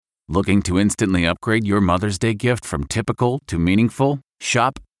Looking to instantly upgrade your Mother's Day gift from typical to meaningful?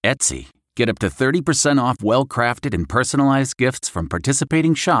 Shop Etsy. Get up to 30% off well-crafted and personalized gifts from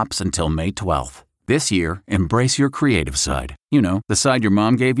participating shops until May 12th. This year, embrace your creative side. You know, the side your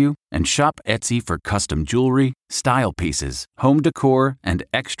mom gave you. And shop Etsy for custom jewelry, style pieces, home decor, and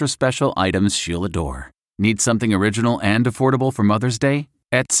extra special items she'll adore. Need something original and affordable for Mother's Day?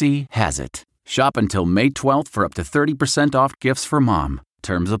 Etsy has it. Shop until May 12th for up to 30% off gifts for mom.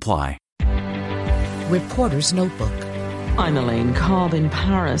 Terms apply. Reporter's Notebook. I'm Elaine Cobb in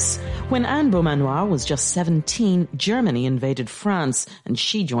Paris. When Anne Beaumanoir was just 17, Germany invaded France, and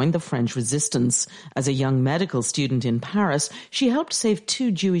she joined the French resistance. As a young medical student in Paris, she helped save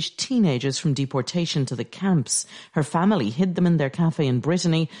 2 Jewish teenagers from deportation to the camps. Her family hid them in their cafe in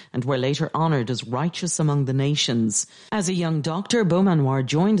Brittany and were later honoured as righteous among the nations. As a young doctor, Beaumanoir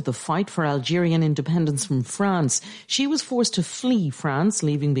joined the fight for Algerian independence from France. She was forced to flee France,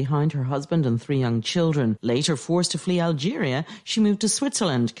 leaving behind her husband and 3 young children. Later forced to flee Algeria, she moved to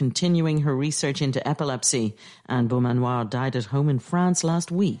Switzerland, continuing her research into epilepsy. Anne Beaumanoir died at home in France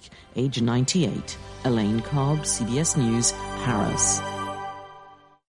last week, aged 98. Elaine Cobb, CBS News, Paris.